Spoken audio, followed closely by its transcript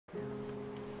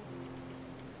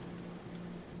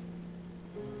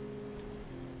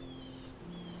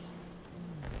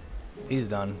He's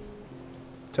done.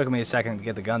 Took me a second to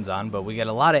get the guns on, but we get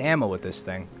a lot of ammo with this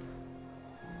thing.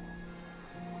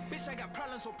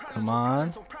 Come on.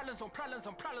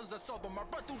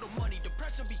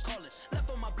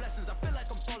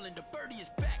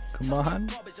 Come on.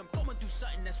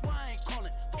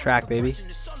 Track, baby.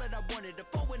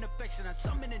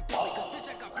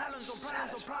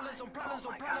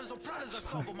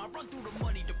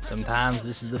 Sometimes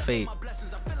this is the fate.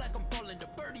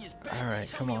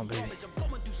 Alright, come on, baby.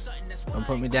 Don't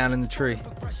put me down in the tree.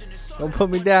 Don't put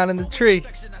me down in the tree.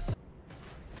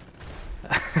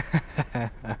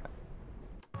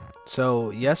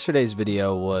 So yesterday's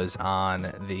video was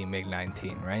on the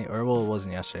MiG-19, right? Or well, it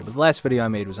wasn't yesterday, but the last video I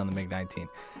made was on the MiG-19.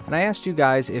 And I asked you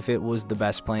guys if it was the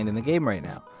best plane in the game right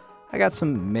now. I got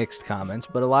some mixed comments,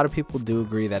 but a lot of people do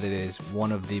agree that it is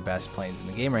one of the best planes in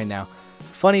the game right now.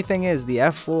 Funny thing is, the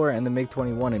F4 and the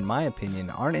MiG-21, in my opinion,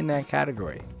 aren't in that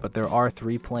category. But there are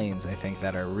 3 planes, I think,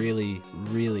 that are really,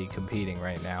 really competing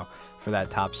right now for that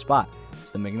top spot.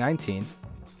 It's the MiG-19,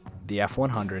 the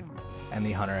F-100, and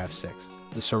the Hunter F-6.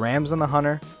 The SRAMs on the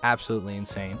Hunter, absolutely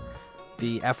insane.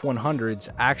 The F-100's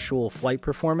actual flight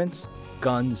performance,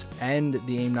 guns, and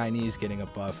the AIM-9Es getting a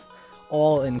buff,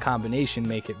 all in combination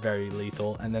make it very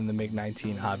lethal. And then the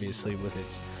MiG-19, obviously, with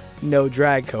its no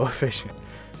drag coefficient.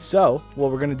 So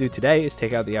what we're going to do today is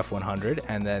take out the F-100,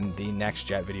 and then the next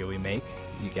jet video we make,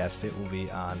 you guessed it, will be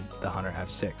on the Hunter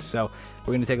F-6. So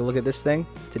we're going to take a look at this thing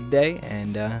today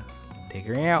and take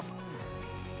her out.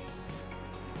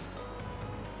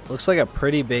 Looks like a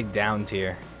pretty big down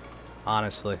tier,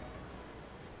 honestly.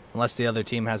 Unless the other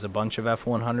team has a bunch of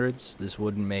F-100s, this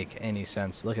wouldn't make any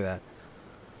sense. Look at that.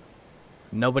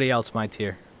 Nobody else my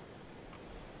tier.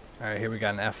 Alright, here we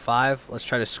got an F5. Let's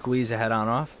try to squeeze a head on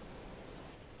off.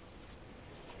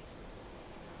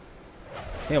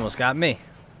 He almost got me.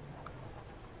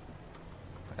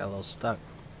 I got a little stuck.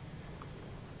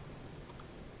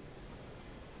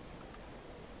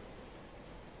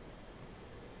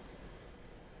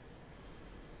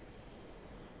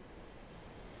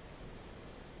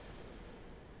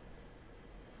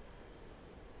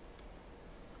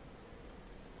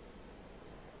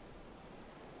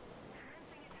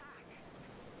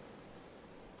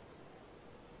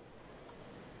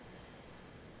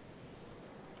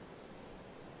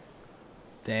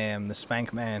 Damn, the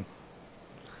Spank Man.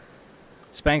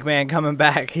 Spank Man coming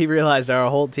back. He realized our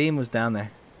whole team was down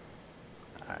there.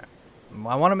 Alright.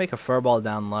 I want to make a furball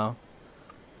down low.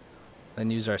 Then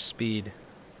use our speed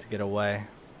to get away.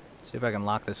 See if I can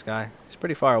lock this guy. He's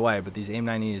pretty far away, but these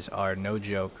AIM-9Es are no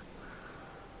joke.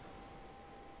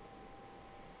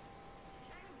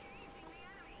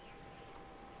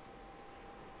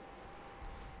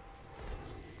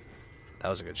 That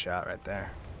was a good shot right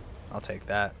there. I'll take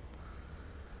that.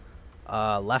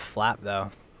 Left flap,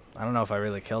 though. I don't know if I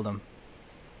really killed him.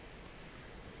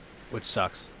 Which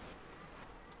sucks.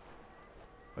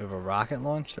 We have a rocket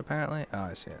launched, apparently. Oh,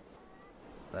 I see it.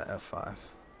 The F5.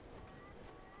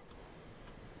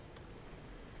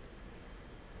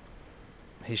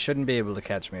 He shouldn't be able to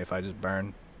catch me if I just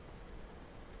burn.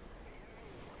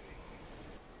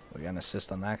 We got an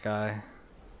assist on that guy.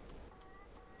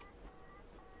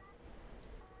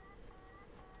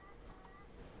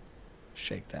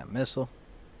 Shake that missile.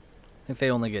 I think they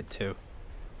only get 2.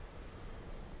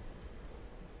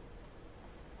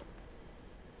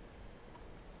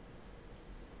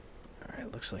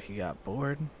 Alright, looks like he got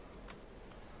bored.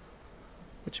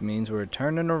 Which means we're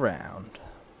turning around.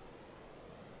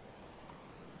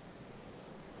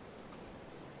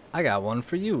 I got one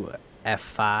for you,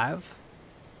 F5.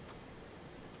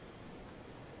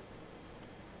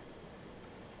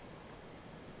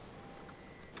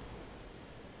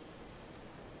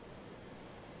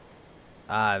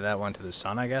 Ah, that went to the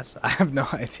sun, I guess. I have no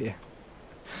idea.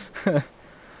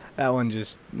 That one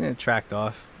just tracked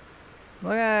off.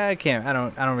 Like, I can't. I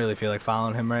don't really feel like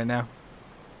following him right now.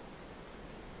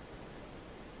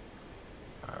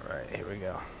 All right, here we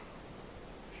go.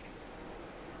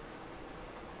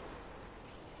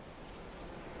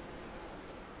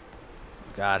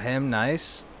 Got him,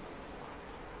 nice.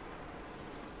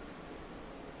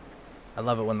 I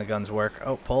love it when the guns work.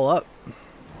 Oh, pull up.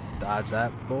 Dodge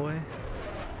that boy.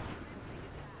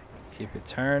 Keep it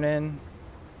turning.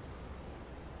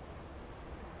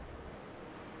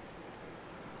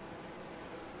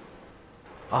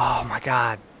 Oh my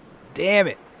god. Damn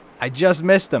it. I just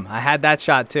missed him. I had that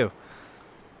shot too.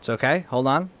 It's okay. Hold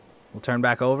on. We'll turn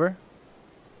back over.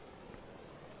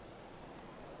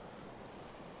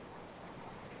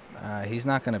 He's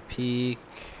not going to peek.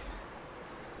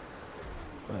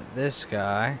 But this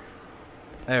guy.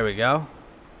 There we go.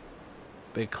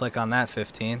 Big click on that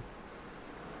 15.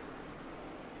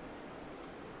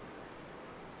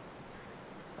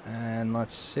 And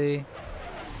let's see.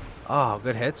 Oh,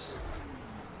 good hits.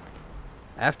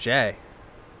 FJ.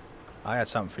 I got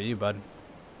something for you, bud.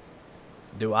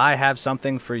 Do I have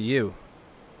something for you?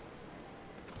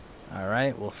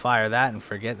 Alright, we'll fire that and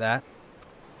forget that.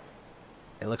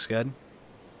 It looks good.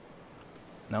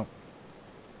 Nope.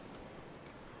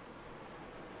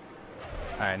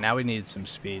 Alright, now we need some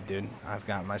speed, dude. I've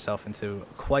gotten myself into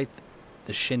quite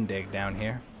the shindig down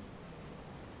here.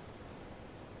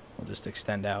 We'll just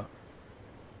extend out.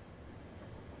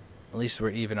 At least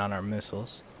we're even on our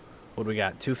missiles. What do we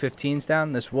got? 215s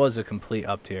down? This was a complete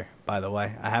up tier, by the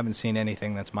way. I haven't seen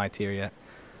anything that's my tier yet,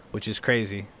 which is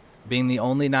crazy. Being the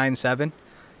only 9-7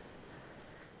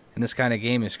 in this kind of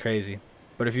game is crazy.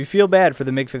 But if you feel bad for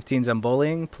the MiG-15s I'm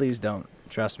bullying, please don't.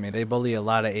 Trust me. They bully a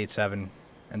lot of 8-7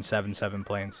 and 7-7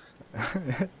 planes.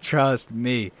 Trust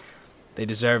me. They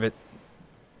deserve it.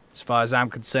 As far as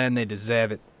I'm concerned, they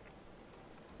deserve it.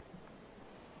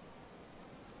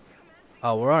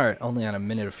 Oh, we're only on a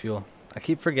minute of fuel. I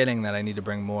keep forgetting that I need to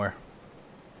bring more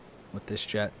with this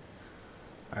jet.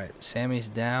 Alright, Sammy's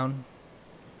down.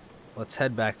 Let's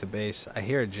head back to base. I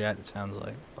hear a jet, it sounds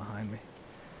like, behind me.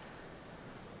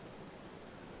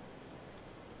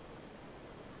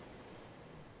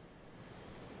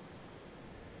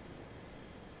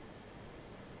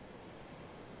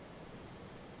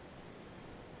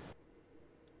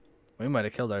 We might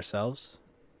have killed ourselves.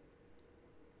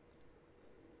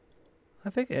 I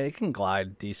think it can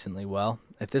glide decently well.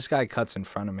 If this guy cuts in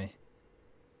front of me.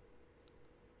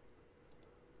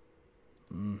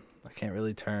 I can't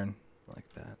really turn like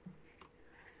that.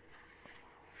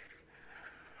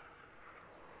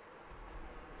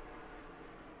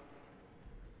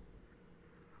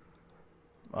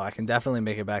 Well, I can definitely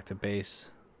make it back to base.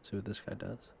 See what this guy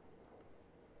does.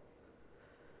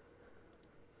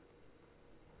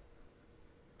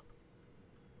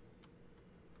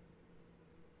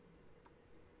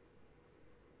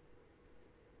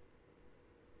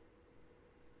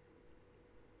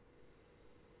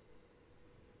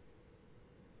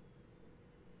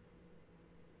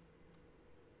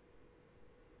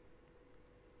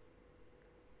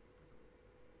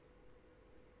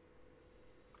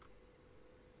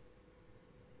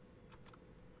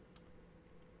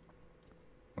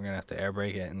 We're going to have to air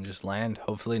brake it and just land.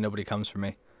 Hopefully nobody comes for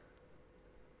me.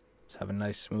 Let's have a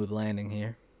nice smooth landing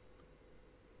here.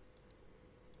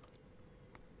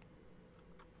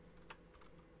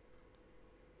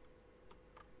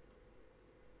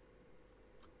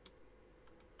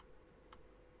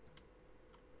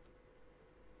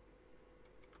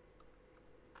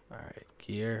 Alright,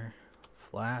 gear,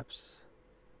 flaps.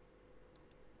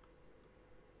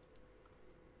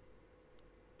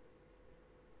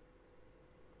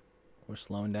 We're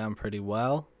slowing down pretty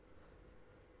well.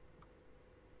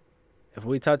 If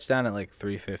we touch down at like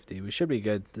 350, we should be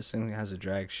good. This thing has a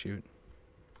drag chute.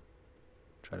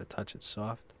 Try to touch it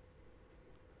soft.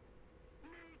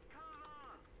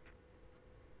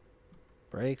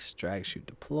 Brakes, drag chute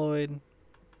deployed.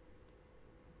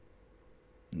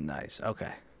 Nice,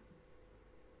 okay.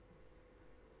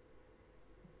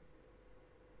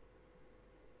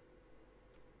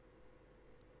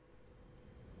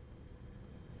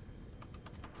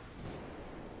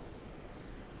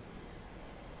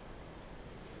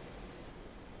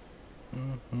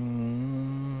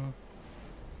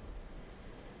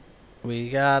 We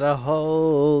gotta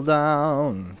hold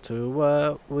on to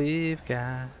what we've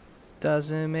got.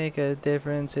 Doesn't make a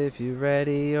difference if you're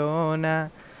ready or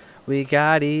not. We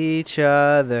got each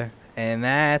other, and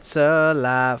that's a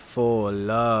lot for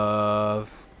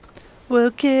love. We'll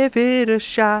give it a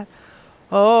shot.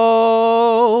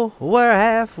 Oh, we're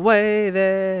halfway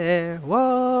there.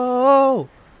 Whoa,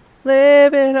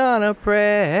 living on a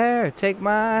prayer. Take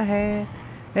my hand.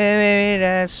 And maybe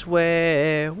that's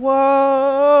where,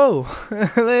 whoa,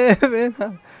 living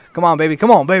on. Come on, baby, come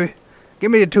on, baby.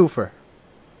 Give me a twofer.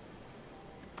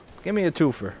 Give me a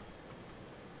twofer.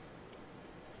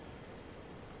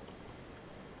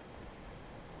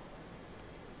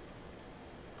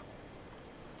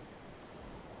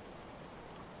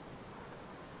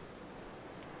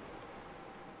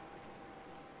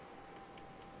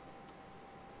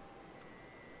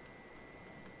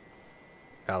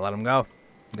 Gotta let him go.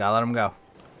 Gotta let him go.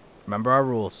 Remember our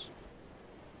rules.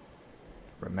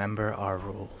 Remember our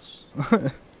rules.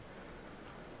 Well,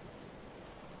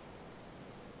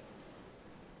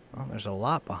 there's a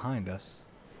lot behind us.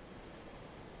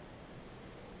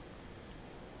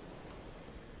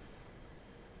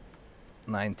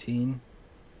 $19.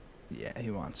 Yeah,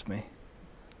 he wants me.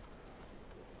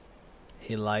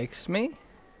 He likes me?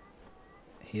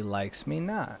 He likes me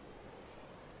not.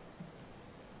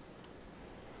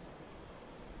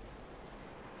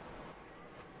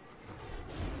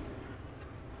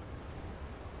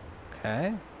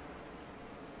 Okay.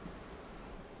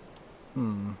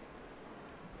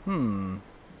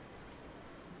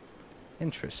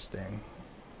 Interesting.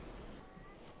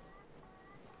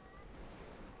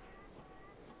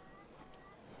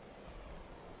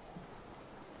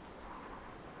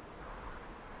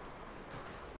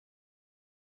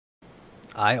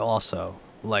 I also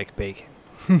like bacon.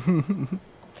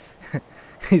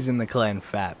 He's in the clan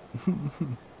fat.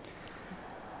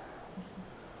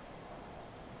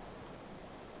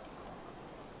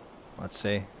 Let's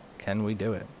see. Can we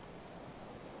do it?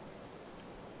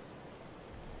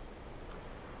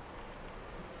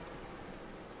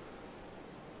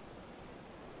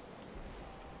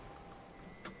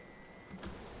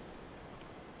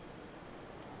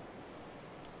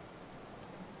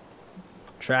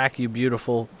 Track, you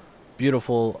beautiful,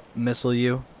 beautiful missile,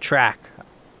 you. Track.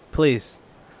 Please.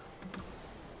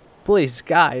 Please,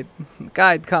 guide.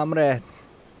 Guide, comrade.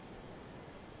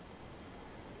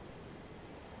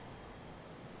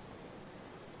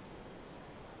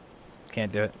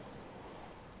 Can't do it.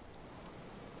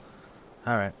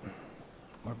 Alright.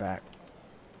 We're back.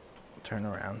 Turn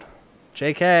around.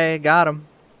 JK, got him.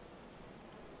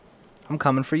 I'm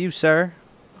coming for you, sir.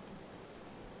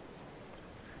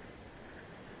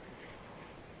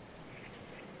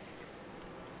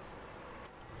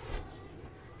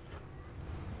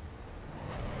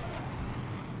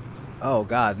 Oh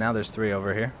god, now there's 3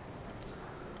 over here.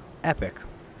 Epic.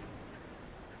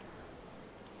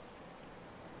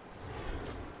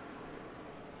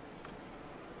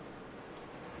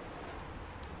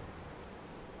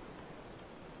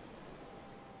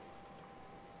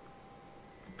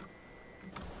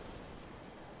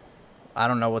 I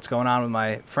don't know what's going on with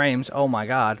my frames. Oh my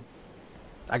god.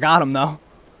 I got him though.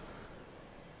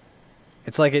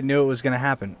 It's like it knew it was going to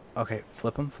happen. Okay,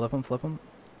 flip him, flip him, flip him.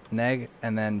 Neg,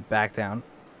 and then back down.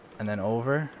 And then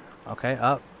over. Okay,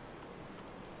 up.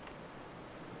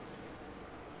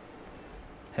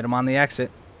 Hit him on the exit.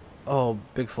 Oh,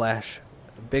 big flash.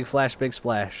 Big flash, big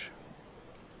splash.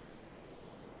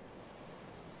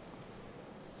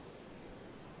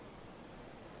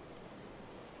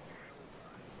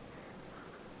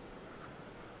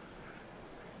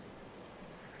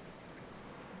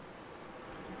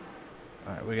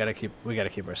 All right, we gotta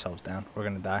keep ourselves down. We're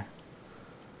gonna die.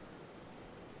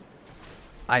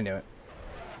 I knew it.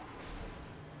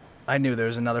 I knew there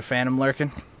was another phantom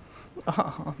lurking.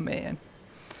 Oh man.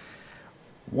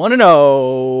 1-0,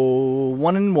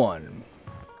 1-1.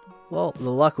 Well,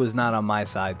 the luck was not on my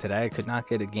side today. I could not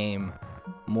get a game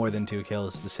more than 2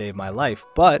 kills to save my life,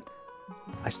 but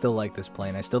I still like this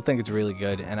plane. I still think it's really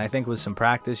good, and I think with some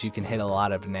practice, you can hit a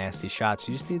lot of nasty shots.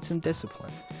 You just need some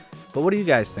discipline. But what do you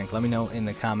guys think? Let me know in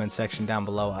the comment section down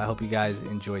below. I hope you guys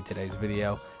enjoyed today's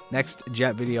video. Next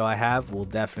jet video I have will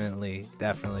definitely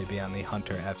be on the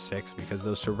Hunter F6 because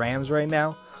those cerams right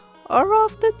now are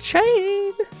off the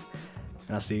chain.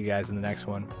 And I'll see you guys in the next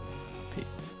one. Peace.